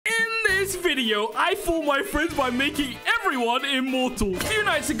this video, I fooled my friends by making everyone immortal. A few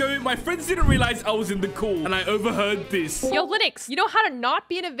nights ago, my friends didn't realize I was in the call, and I overheard this. Yo, Linux, you know how to not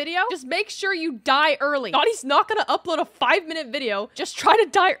be in a video? Just make sure you die early. Donnie's not gonna upload a 5-minute video. Just try to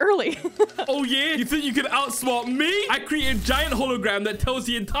die early. Oh yeah? You think you can outsmart me? I create a giant hologram that tells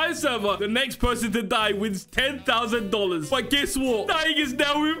the entire server the next person to die wins $10,000. But guess what? Dying is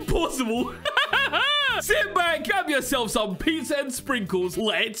now impossible. Sit back, grab yourself some pizza and sprinkles.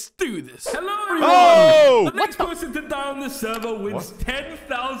 Let's do this. Hello, everyone. Oh! The next person to die on the server wins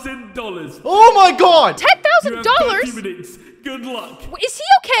 $10,000. Oh my god! $10,000? 30 minutes. Good luck. Is he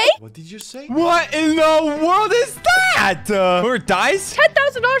okay? What did you say? What in the world is that? Whoever dies?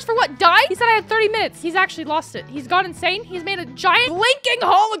 $10,000 for what? Die? He said I had 30 minutes. He's actually lost it. He's gone insane. He's made a giant blinking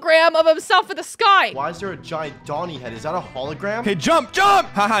hologram of himself in the sky. Why is there a giant Donnie head? Is that a hologram? Okay, jump, jump!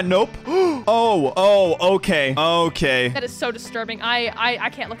 Haha, nope. Oh, okay. Okay. That is so disturbing. I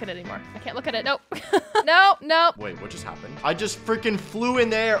can't look at it anymore. I can't look at it. Nope. No. Wait, what just happened? I just freaking flew in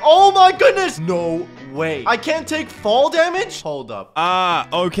the air. Oh my goodness! No way. I can't take fall damage? Hold up.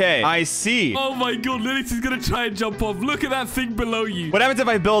 Okay. I see. Oh my god, Linux is gonna try and jump off. Look at that thing below you. What happens if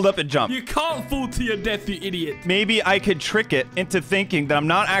I build up and jump? You can't fall to your death, you idiot. Maybe I could trick it into thinking that I'm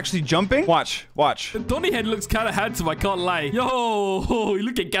not actually jumping. Watch. The Donnie head looks kind of handsome, I can't lie. Yo, you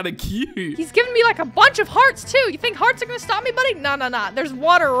looking kind of cute. He's giving me like a bunch of hearts too. You think hearts are gonna stop me, buddy? No. There's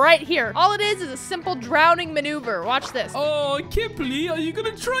water right here. All it is a simple drowning maneuver. watch this. Oh, Kipley, are you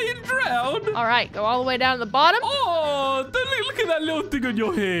gonna try and drown? All right, go all the way down to the bottom. Oh, look at that little thing on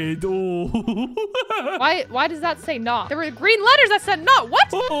your head. Oh. Why does that say not? There were green letters that said not. What?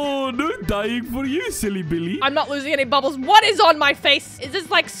 Oh, no dying for you, silly Billy. I'm not losing any bubbles. What is on my face? Is this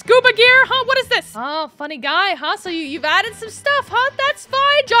like scuba gear? Huh? What is this? Oh, funny guy, huh? So you've added some stuff, huh? That's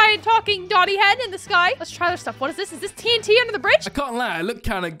fine. Giant talking Doni head in the sky. Let's try their stuff. What is this? Is this TNT under the bridge? I can't lie. I look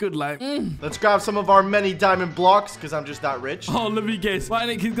kind of good, like. Let's grab some of our many diamond blocks, because I'm just that rich. Oh, let me guess. Why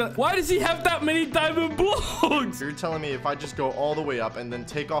does he have that many diamond blocks? You're telling me if I just go all the way up and then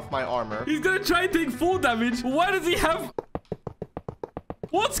take off my armor. He's gonna try and take 4 damage. Why does he have...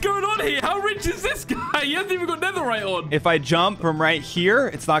 What's going on here? How rich is this guy? He hasn't even got netherite on. If I jump from right here,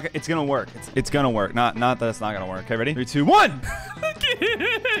 it's gonna work. It's gonna work. Not that it's not gonna work. Okay, ready? 3, 2, 1. Look at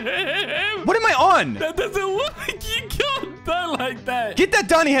him. What am I on? That doesn't work. You can't die like that. Get that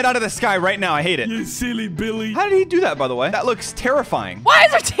Donnie head out of the sky right now. I hate it. You silly Billy. How did he do that, by the way? That looks terrifying. Why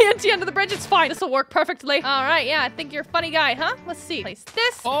is there TNT under the bridge? It's fine. This will work perfectly. All right, yeah, I think you're a funny guy, huh? Let's see. Place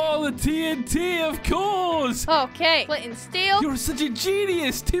this. Oh, the TNT, of course. Okay, flint and steel. You're such a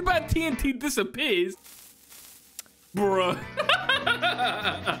genius. Too bad TNT disappears. Bruh.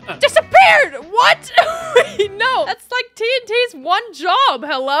 Disappeared! What? Wait, no, that's like TNT's one job.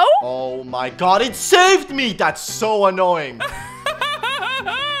 Hello? Oh my god, it saved me! That's so annoying.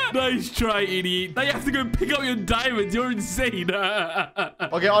 Nice try, idiot. Now you have to go pick up your diamonds. You're insane.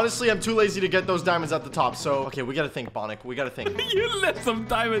 Okay, honestly, I'm too lazy to get those diamonds at the top. So, okay, we gotta think, Bonic. We gotta think. You left some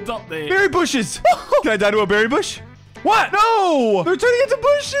diamonds up there. Berry bushes. Can I die to a berry bush? What? No! They're turning into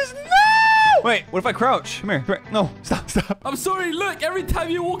bushes. No! Wait, what if I crouch? Come here. No, stop. I'm sorry, look, every time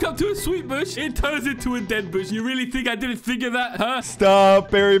you walk up to a sweet bush, it turns into a dead bush. You really think I didn't figure that, huh? Stop,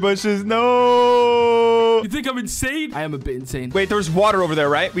 berry bushes. No! You think I'm insane? I am a bit insane. Wait, there's water over there,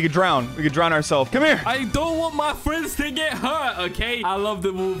 right? We could drown. We could drown ourselves. Come here. I don't want my friends to get hurt, okay? I love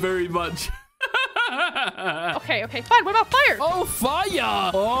them all very much. Okay, fine. What about fire? Oh,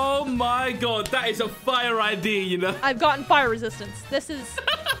 fire! Oh my god, that is a fire idea, you know? I've gotten fire resistance. This is...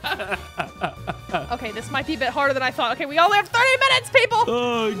 Okay, this might be a bit harder than I thought. Okay, we only have 30 minutes, people!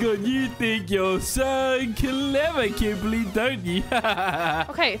 Oh god, you think you're so clever, Kimberly, don't you?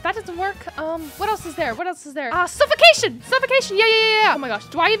 Okay, if that doesn't work, what else is there? Suffocation! Suffocation, yeah. Oh my gosh,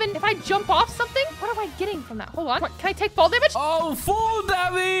 do I even... If I jump off something, what am I getting from that? Hold on. What, can I take fall damage? Oh, fall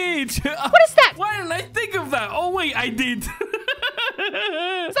damage! What is that? Why didn't I think of that? Oh wait, I did. Is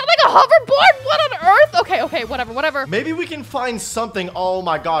that like a hoverboard? What on earth? Okay, whatever. Maybe we can find something. Oh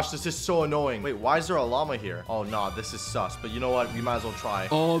my gosh, this is so annoying. Wait, why is there a llama here? Oh, nah, this is sus. But you know what? We might as well try.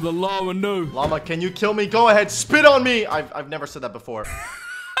 Oh, the llama, no. Llama, can you kill me? Go ahead, spit on me. I've never said that before.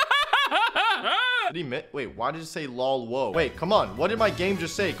 Wait, why did it say lol whoa? Wait, come on. What did my game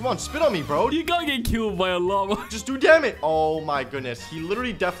just say? Come on, spit on me, bro. You can't get killed by a llama. Just do damn it. Oh my goodness. He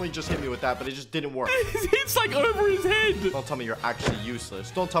literally definitely just hit me with that, but it just didn't work. It's like over his head. Don't tell me you're actually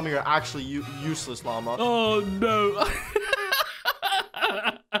useless. Don't tell me you're actually useless, llama. Oh, no.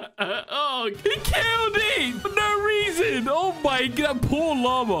 Oh, he killed it for no reason. Oh my god, poor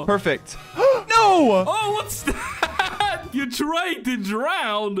llama. Perfect. No! Oh, what's that? You're trying to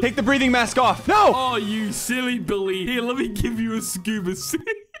drown. Take the breathing mask off. No! Oh, you silly Billy. Here, let me give you a scuba suit.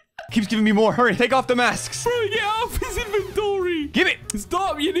 Keeps giving me more. Hurry, take off the masks. Bro, get off his inventory. Give it.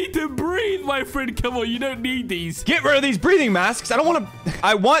 Stop. You need to breathe, my friend. Come on. You don't need these. Get rid of these breathing masks. I don't want to.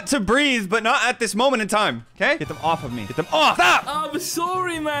 I want to breathe, but not at this moment in time. Okay? Get them off of me. Get them off. Stop. I'm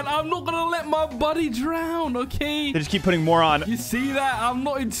sorry, man. I'm not going to let my buddy drown, okay? They just keep putting more on. You see that? I'm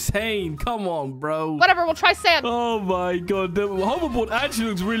not insane. Come on, bro. Whatever, we'll try sand. Oh, my God. The hoverboard actually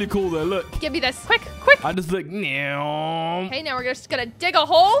looks really cool, though. Look. Give me this. Quick, quick. I just look. Okay, now we're just gonna dig a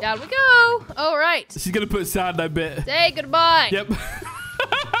hole. Down we go. All right. She's going to put sand, I bet. Say goodbye. Yep.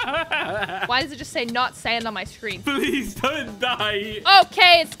 Why does it just say not sand on my screen? Please don't die.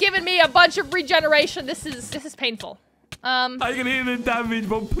 Okay, it's giving me a bunch of regeneration. This is painful. I can hear the damage,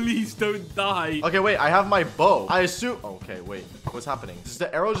 but please don't die. Okay, wait. I have my bow. I assume... Okay, wait. What's happening? Does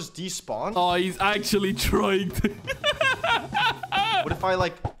the arrow just despawn? Oh, he's actually trying to... What if I,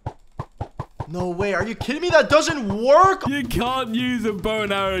 like... No way. Are you kidding me? That doesn't work. You can't use a bow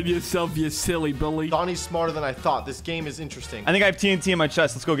and arrow on yourself, you silly Billy. Donnie's smarter than I thought. This game is interesting. I think I have TNT in my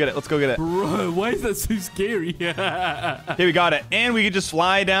chest. Let's go get it. Let's go get it. Bro, why is that so scary? Okay, we got it. And we could just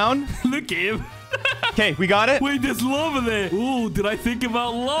fly down. Look at him. Okay, we got it. Wait, there's lava there. Ooh, did I think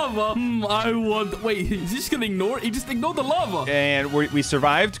about lava? I want... Wait, is he just gonna ignore it? He just ignored the lava. And we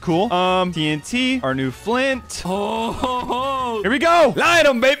survived. Cool. TNT, our new flint. Oh. Here we go. Light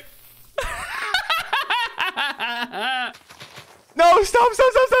them, baby. No, stop.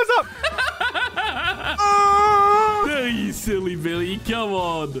 Oh, you silly Billy. Come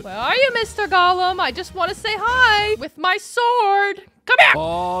on. Where are you, Mr. Gollum? I just want to say hi with my sword. Come here.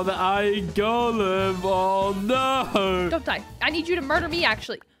 Oh, the Iron Golem. Oh, no. Don't die. I need you to murder me,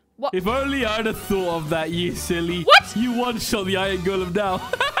 actually. What? If only I'd have thought of that, you silly. What? You one-shot the Iron Golem now.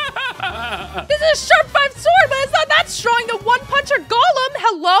 This is a sharp 5 sword, but it's not that strong. The one-puncher Gollum.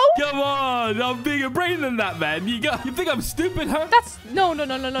 Hello? Come on. I'm bigger brain than that, man. You think I'm stupid, huh? That's... No.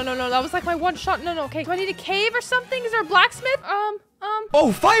 That was like my one shot. No. Okay, do I need a cave or something? Is there a blacksmith?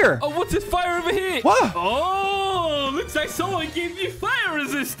 Oh, fire. Oh, what's this fire over here? What? Oh, looks like someone gave you fire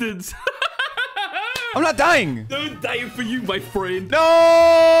resistance. I'm not dying. No dying for you, my friend.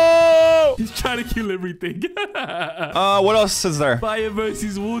 No. He's trying to kill everything. What else is there? Fire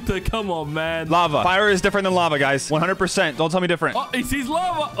versus water. Come on, man. Lava. Fire is different than lava, guys. 100%. Don't tell me different. Oh, he sees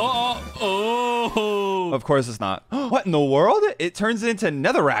lava. Oh. Of course it's not. What in the world? It turns into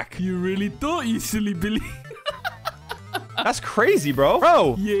netherrack. You really thought, you silly Billy. That's crazy, bro.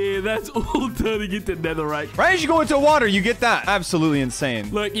 Yeah, that's all turning into netherrack. Right as you go into water, you get that. Absolutely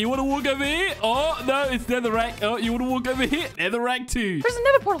insane. Look, you want to walk over here? Oh, no, it's netherrack. Oh, you want to walk over here? Netherrack too. There's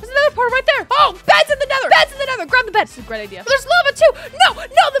another portal. There's another portal right there. Oh, bed's in the nether. Bed's in the nether. Grab the bed. This is a great idea. There's lava too. No,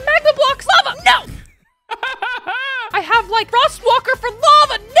 the magma block's lava. No. I have like Frostwalker for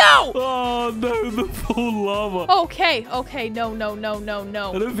lava. No. Oh, no, the full lava. Okay. No. I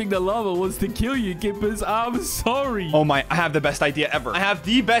don't think the lava wants to kill you, Kippers. I'm sorry. Oh my, I have the best idea ever.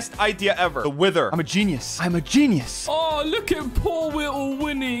 The Wither. I'm a genius. Oh, look at poor little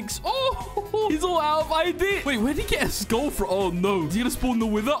Winix. Oh, he's all out of idea. Wait, where did he get a skull from? Oh, no. Is he gonna spawn the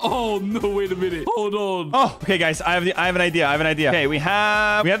Wither? Oh, no, wait a minute. Hold on. Oh, okay, guys. I have an idea. Okay, we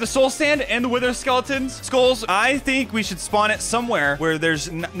have the soul stand and the Wither skulls. I think we should spawn it somewhere where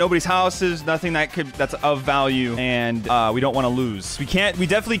there's nobody's houses, nothing that's of value, and we don't want to lose. We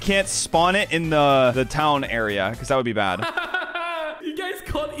definitely can't spawn it in the town area because that would be bad. You guys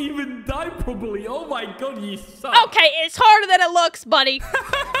can't even die properly. Oh my god, you suck. Okay, it's harder than it looks, buddy.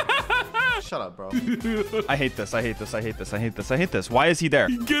 Shut up, bro. I hate this. Why is he there?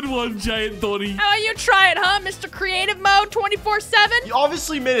 Good one, Giant Doni. How you try it, huh, Mr. Creative Mode 24/7? You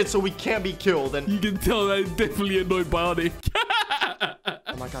obviously made it so we can't be killed, and... You can tell that it's definitely annoyed bionic.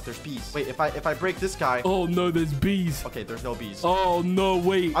 Oh my god, there's bees. Wait, if I break this guy... Oh no, there's bees. Okay, there's no bees. Oh no,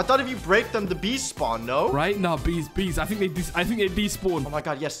 wait. I thought if you break them, the bees spawn, no? Right? No, bees. I think they despawn. Oh my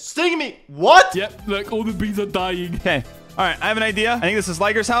god, yes. Sting me! What? Yep, look, all the bees are dying. Okay. All right, I have an idea. I think this is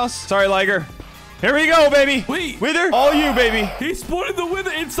Liger's house. Sorry, Liger. Here we go, baby. Wait. Wither, all you, baby. He spawned the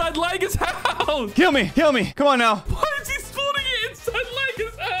Wither inside Liger's house. Kill me. Come on now. Why is he spawning it inside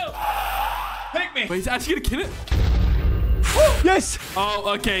Liger's house? Take me. Wait, he's actually gonna kill it? Yes.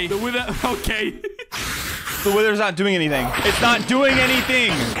 Oh, okay. The Wither, okay. The Wither's not doing anything. It's not doing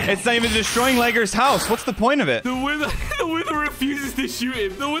anything. It's not even destroying Liger's house. What's the point of it? The Wither refuses to shoot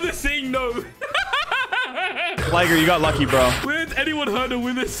him. The Wither's saying no. Liger, you got lucky, bro. Where's anyone heard a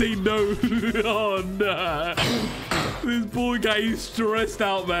Wither say no? Oh, no. This poor guy is stressed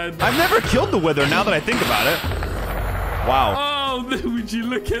out, man. I've never killed the Wither now that I think about it. Wow. Oh, down there, would you?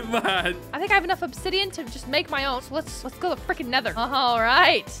 Look at that. I think I have enough obsidian to just make my own. So let's go to the freaking nether. All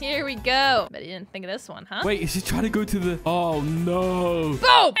right, here we go. Bet you didn't think of this one, huh? Wait, is he trying to go to the... Oh, no.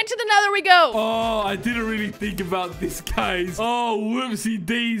 Boom! Into the nether we go. Oh, I didn't really think about this, guys. Oh, whoopsie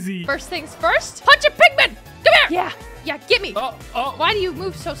daisy. First things first, punch a pigman. Come here. Yeah, get me. Oh. Why do you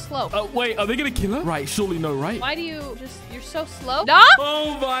move so slow? Wait, are they gonna kill her? Right, surely no, right? Why do you you're so slow? Nah?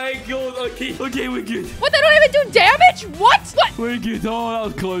 Oh my god, okay, we're good. What, they don't even do damage? What? We're good. Oh, that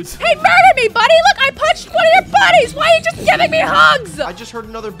was close. Hey, murder me, buddy. Look, I punched one of your buddies. Why are you just giving me hugs? I just heard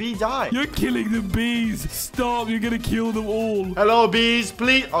another bee die. You're killing the bees. Stop, you're gonna kill them all. Hello, bees,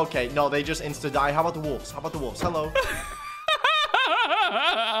 please. Okay, no, they just insta-die. How about the wolves? Hello.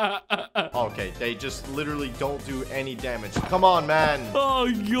 Okay, they just literally don't do any damage. Come on, man.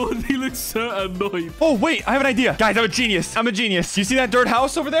 Oh god, he looks so annoyed. Oh, wait, I have an idea. Guys, I'm a genius. You see that dirt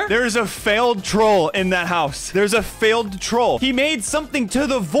house over there? There is a failed troll in that house. There's a failed troll. He made something to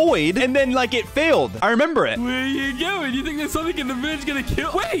the void, and then, like, it failed. I remember it. Where are you going? You think there's something in the village gonna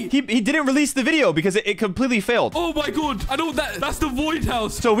kill? Wait! He didn't release the video because it completely failed. Oh my god, I know that's the void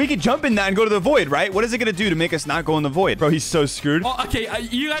house. So we could jump in that and go to the void, right? What is it gonna do to make us not go in the void? Bro, he's so screwed. Oh, okay,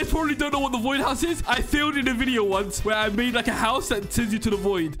 you guys probably don't know what the void house is. I filmed in a video once where I made like a house that sends you to the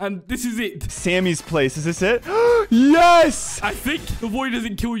void, and this is it. Sammy's place. Is this it? Yes! I think the void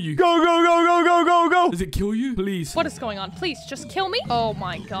doesn't kill you. Go. Does it kill you? Please. What is going on? Please, just kill me. Oh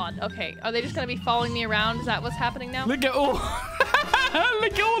my god. Okay, are they just gonna be following me around? Is that what's happening now? Look at all.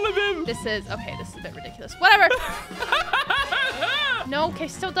 Look at all of them. This is a bit ridiculous. Whatever. No, okay,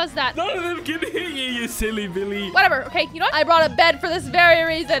 still does that. None of them can hit you, you silly Billy. Whatever, okay, you know what? I brought a bed for this very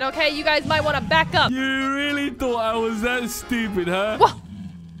reason, okay? You guys might want to back up. You really thought I was that stupid, huh? What?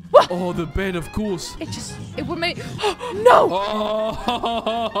 Oh, the bed, of course. It would make... No!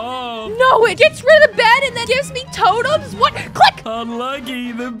 Oh. No, it gets rid of the bed and then gives me totems? What? Click!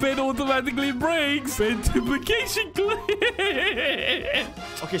 Unlucky, the bed automatically breaks. Bed duplication glitch.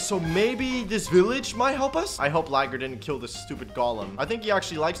 Okay, so maybe this village might help us? I hope Liger didn't kill this stupid golem. I think he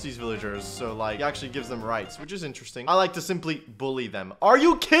actually likes these villagers, so like, he actually gives them rights, which is interesting. I like to simply bully them. Are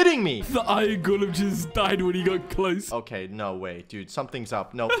you kidding me? The iron golem just died when he got close. Okay, no way, dude. Something's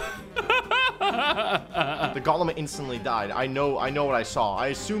up. No. The golem instantly died. I know what I saw. I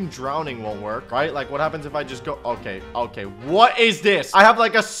assume drowning won't work, right? Like, what happens if I just go... Okay. What is this? I have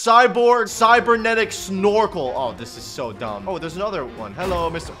like a cybernetic snorkel. Oh, this is so dumb. Oh, there's another one.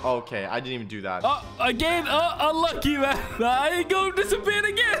 Hello, Mr. Okay, I didn't even do that. Again? Unlucky, man. The iron golem disappeared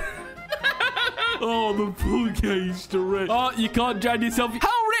again. Oh, the poor guy is straight. Oh, you can't drown yourself. How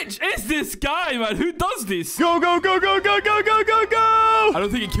rich is this guy, man? Who does this? Go. I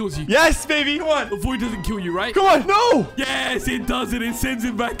don't think it kills you. Yes, baby. Come on. The void doesn't kill you, right? Come on. No. Yes, it does it. It sends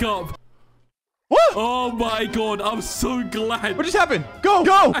it back up. What? Oh my god, I'm so glad. What just happened? Go.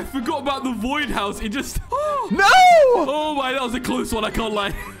 I forgot about the void house. It just... No. Oh my, that was a close one. I can't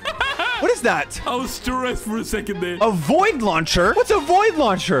lie. What is that? I was stressed for a second there. A void launcher? What's a void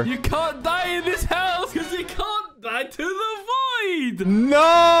launcher? You can't die in this house because you can't die to the void.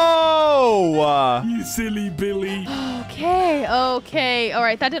 No. You silly Billy. Okay. All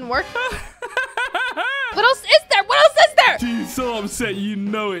right, that didn't work. What else is there? She's so upset, you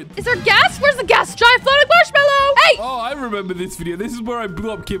know it. Is there gas? Where's the gas? Giant floating marshmallow. Hey! Oh, I remember this video. This is where I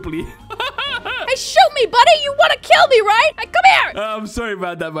blew up Kipley. Hey, shoot me, buddy. You want to kill me, right? Hey, come here. I'm sorry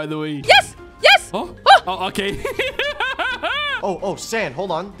about that, by the way. Yes. Oh, okay. Oh, Sand, hold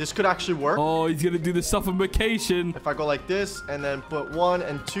on. This could actually work. Oh, he's gonna do the suffocation. If I go like this and then put 1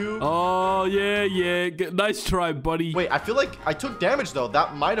 and 2. Oh, yeah. Nice try, buddy. Wait, I feel like I took damage, though.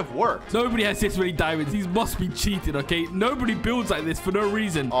 That might have worked. Nobody has this many diamonds. These must be cheated, okay? Nobody builds like this for no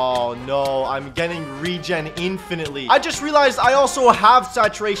reason. Oh, no. I'm getting regen infinitely. I just realized I also have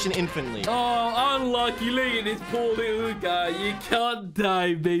saturation infinitely. Oh, unlucky. Look at this poor little guy. You can't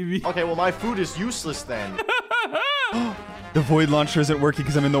die, baby. Okay, well, my food is useless then. The void launcher isn't working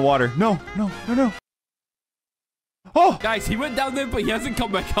because I'm in the water. No. Oh! Guys, he went down there, but he hasn't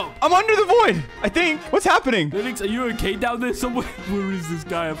come back up. I'm under the void, I think. What's happening? Linux, are you okay down there somewhere? Where is this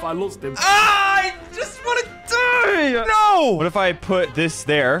guy? If I lost him. I just want to die! No! What if I put this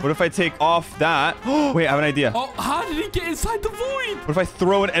there? What if I take off that? Wait, I have an idea. Oh, how did he get inside the void? What if I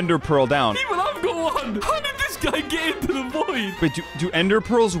throw an ender pearl down? Even I've got one. How did this guy get into the void? Wait, do ender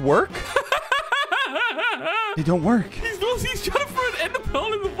pearls work? They don't work. He's trying to throw an ender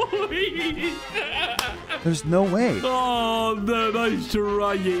pearl in the void. There's no way. Oh, no, nice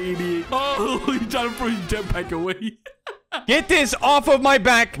try, you idiot. Oh, he's trying to throw his jetpack away. Get this off of my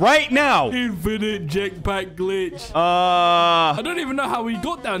back right now. Infinite jetpack glitch. Uh, I don't even know how we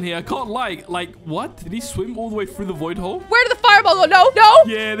got down here. I can't lie. Like, what? Did he swim all the way through the void hole? Where did the fireball go? No, no.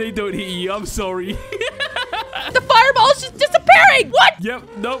 Yeah, they don't hit you. I'm sorry. The fireball's just disappearing. What?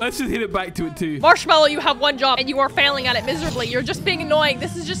 Yep. No, let's just hit it back to it too. Marshmallow, you have one job and you are failing at it miserably. You're just being annoying.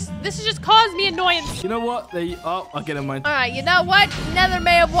 This is just causing me annoyance. You know what? I'll get in mine. All right, you know what? Nether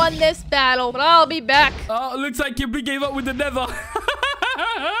may have won this battle, but I'll be back. Looks like Ghibli gave up with the nether.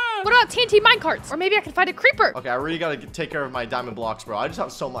 What about TNT minecarts? Or maybe I can find a creeper. Okay, I really gotta take care of my diamond blocks, bro. I just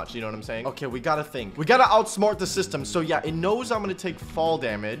have so much, you know what I'm saying? Okay, we gotta think. We gotta outsmart the system. So yeah, it knows I'm gonna take fall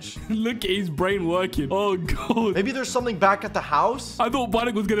damage. Look at his brain working. Oh, God. Maybe there's something back at the house? I thought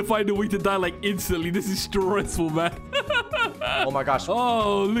Bionic was gonna find a way to die like instantly. This is stressful, man. Oh my gosh.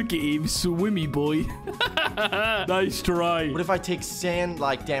 Oh, look at him, swimmy boy. Nice try. What if I take sand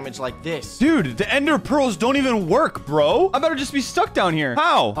like damage like this? dude, the ender pearls don't even work, bro. I better just be stuck down here.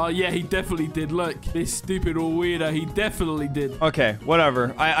 How? Oh, yeah, he definitely did. Look, this stupid old weirdo. He definitely did. Okay,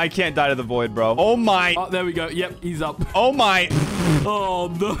 whatever. I can't die to the void, bro. Oh my. Oh, there we go. Yep, he's up. Oh my. Oh,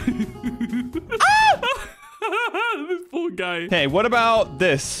 no. This poor guy. Hey, what about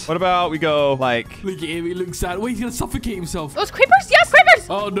this? What about we go like... Look at him. He looks sad. Wait, he's going to suffocate himself. Those creepers? Yes, creepers!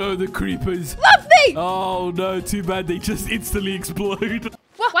 Oh, no, the creepers. Lovely! Oh, no, too bad. They just instantly explode.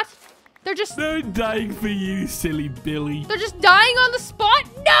 What? They're just... They're dying for you, silly Billy. They're just dying on the spot?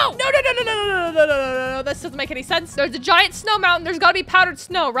 No! No. This doesn't make any sense. There's a giant snow mountain. There's gotta be powdered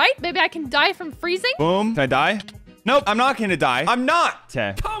snow, right? Maybe I can die from freezing? Boom. Can I die? Nope, I'm not gonna die. I'm not.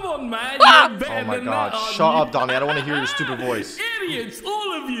 Okay. Come on, man. Ah! You're better Oh my than god. that, Shut up, Donnie. I don't want to hear your stupid voice. Idiots,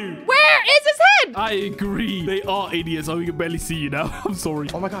 all of you. Where is his head? I agree. They are idiots. Oh, we can barely see you now. I'm sorry.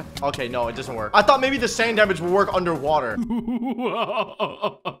 Oh my god. Okay, no, it doesn't work. I thought maybe the sand damage would work underwater.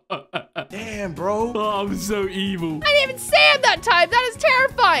 Damn, bro. Oh, I'm so evil. I didn't even say him that time. That is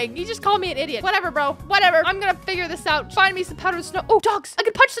terrifying. You just called me an idiot. Whatever, bro. Whatever. I'm gonna figure this out. Find me some powdered snow. Oh, dogs. I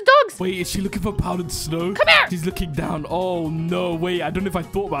can punch the dogs. Wait, is she looking for powdered snow? Come here. She's looking down. Oh, no. Wait, I don't know if I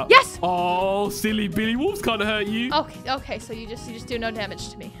thought about. Yes. Oh, silly Billy. Wolves can't hurt you. Okay, so you just do no damage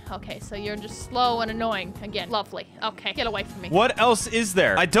to me. Okay, so you're just slow and annoying again. Lovely. Okay, get away from me. What else is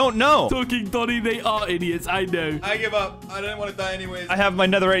there? I don't know. Talking Donnie, they are idiots. I know. I give up. I didn't want to die anyways. I have my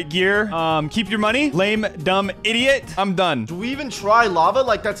netherite gear. Keep your money. Lame, dumb idiot. I'm done. Do we even try lava?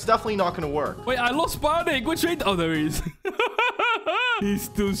 Like, that's definitely not gonna work. Wait, I lost Bionic. Which way? Oh, there he is. He's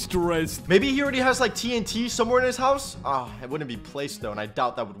still stressed. Maybe he already has, like, TNT somewhere in his house? Oh, it wouldn't be placed, though, and I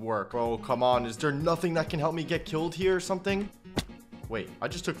doubt that would work. Bro, come on. Is there nothing that can help me get killed here or something? Wait, I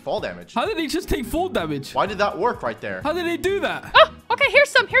just took fall damage. How did he just take fall damage? Why did that work right there? How did he do that? Oh, okay, here's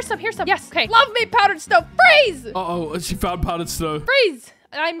some. Yes, okay. Love me, powdered snow. Freeze! Uh-oh, she found powdered snow. Freeze!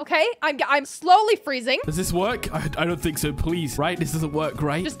 I'm okay. I'm slowly freezing. Does this work? I don't think so. Please, right? This doesn't work,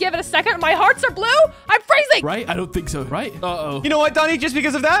 right? Just give it a second. My hearts are blue. I'm freezing. Right? I don't think so, right? Uh-oh. You know what, Donnie? Just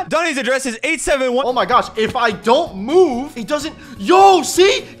because of that, Donnie's address is 871. Oh my gosh, if I don't move, it doesn't... Yo,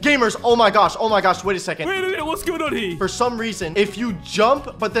 see? Gamers, oh my gosh, wait a second. Wait a minute, what's going on here? For some reason, if you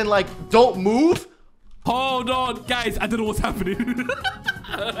jump, but then, like, don't move... Hold on, guys. I don't know what's happening.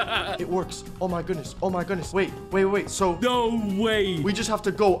 It works. Oh my goodness. Wait. So... No way. we just have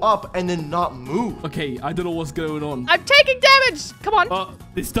to go up and then not move. Okay, I don't know what's going on. I'm taking damage. Come on.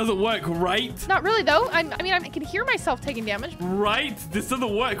 This doesn't work, right? Not really, though. I mean, I can hear myself taking damage. Right? This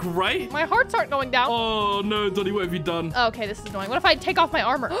doesn't work, right? My hearts aren't going down. Oh, no, Donnie, what have you done? Okay, this is annoying. What if I take off my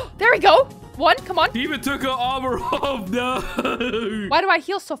armor? There we go. One, come on. He even took her armor off. No. Why do I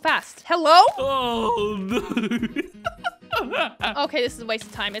heal so fast? Hello? Oh, no. Okay, this is a waste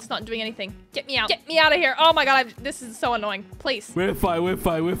of time. It's not doing anything. Get me out. Get me out of here. Oh my god, this is so annoying. Please. We're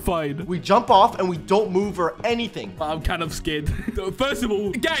fine. We jump off and we don't move or anything. I'm kind of scared. First of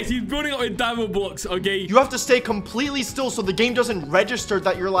all, guys, he's building up in diamond blocks, okay? You have to stay completely still so the game doesn't register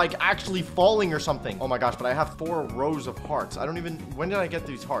that you're, like, actually falling or something. Oh my gosh, but I have 4 rows of hearts. I don't even... When did I get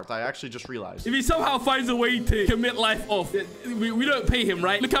these hearts? I actually just realized. If he somehow finds a way to commit life off, we don't pay him,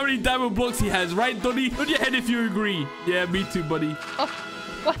 right? Look how many diamond blocks he has, right, Donnie? Nod your head if you agree. Yeah, me too, buddy. Oh,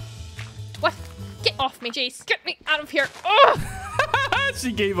 what? Get off me, Jace. Get me out of here. Oh!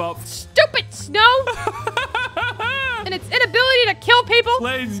 She gave up. Stupid snow! And its inability to kill people.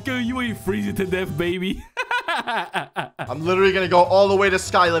 Let's go. You ain't freezing to death, baby. I'm literally gonna go all the way to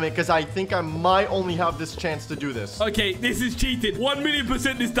sky limit because I think I might only have this chance to do this. Okay, this is cheated.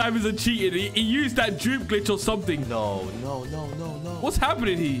 1,000,000% this time isn't cheated. He used that droop glitch or something. No. What's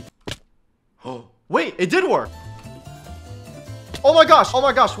happening here? Oh, wait, it did work. Oh my gosh. Oh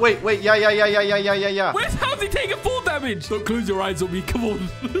my gosh. Wait. Yeah. Where's how's he taking full damage? Don't close your eyes on me. Come on.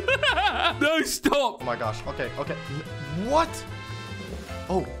 No, stop. Oh my gosh. Okay. What?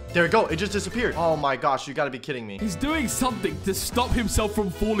 Oh, there we go. It just disappeared. Oh my gosh. You gotta be kidding me. He's doing something to stop himself from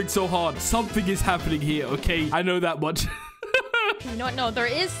falling so hard. Something is happening here, okay? I know that much. You know what? No, there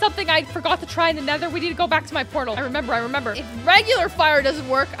is something I forgot to try in the nether. We need to go back to my portal. I remember. If regular fire doesn't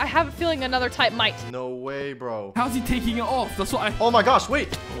work, I have a feeling another type might. No way, bro. How's he taking it off? That's what I... Oh my gosh.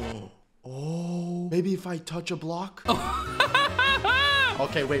 Wait. Oh. Maybe if I touch a block?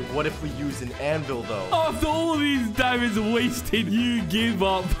 Okay, wait. What if we use an anvil, though? After all these damage wasted, you give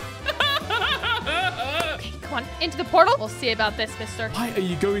up. Come on, into the portal. We'll see about this, mister. Why are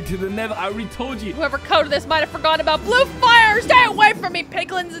you going to the nether? I already told you. Whoever coded this might have forgotten about blue fire. Stay away from me,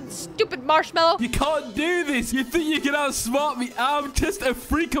 piglins and stupid marshmallow. You can't do this. You think you can outsmart me? I'm just a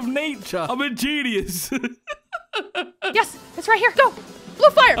freak of nature. I'm a genius. Yes, it's right here. Go. Blue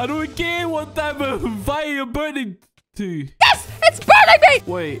fire. I don't care what type of fire you're burning to. Yes, it's burning me.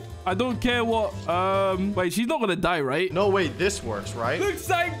 Wait, I don't care what... Wait, she's not gonna die, right? No way this works, right? Looks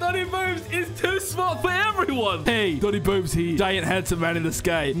like Doni Bones is too smart for everyone. Hey, Doni Bones, he giant handsome man in the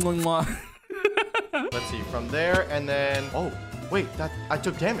sky. Let's see, from there and then... Oh, wait, I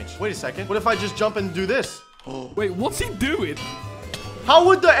took damage. Wait a second. What if I just jump and do this? Wait, what's he doing? How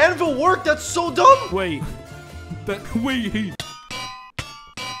would the anvil work? That's so dumb. Wait. Wait.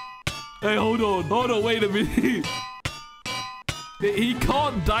 Hey, hold on, wait a minute. He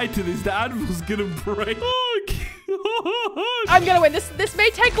can't die to this. The anvil's gonna break. Oh, God. I'm gonna win. This may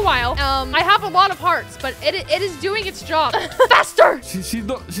take a while. I have a lot of hearts, but it is doing its job. Faster! She's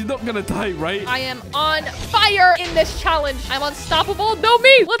not gonna die, right? I am on fire in this challenge. I'm unstoppable. No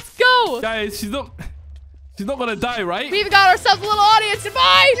me. Let's go. Guys, she's not gonna die, right? We've got ourselves a little audience.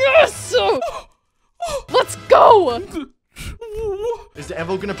 Goodbye. Yes. Let's go. Is the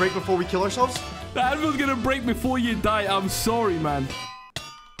anvil gonna break before we kill ourselves? The anvil's gonna break before you die. I'm sorry, man.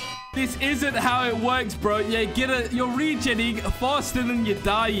 This isn't how it works, bro. Yeah, you're regenerating faster than you're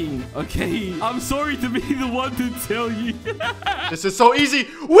dying. Okay, I'm sorry to be the one to tell you. This is so easy.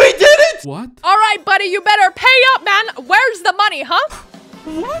 We did it! What? All right, buddy, you better pay up, man. Where's the money, huh?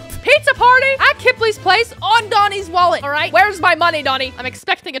 What? Pizza party at Kipley's place on Donnie's wallet. All right, where's my money, Donnie? I'm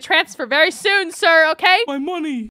expecting a transfer very soon, sir, okay? My money.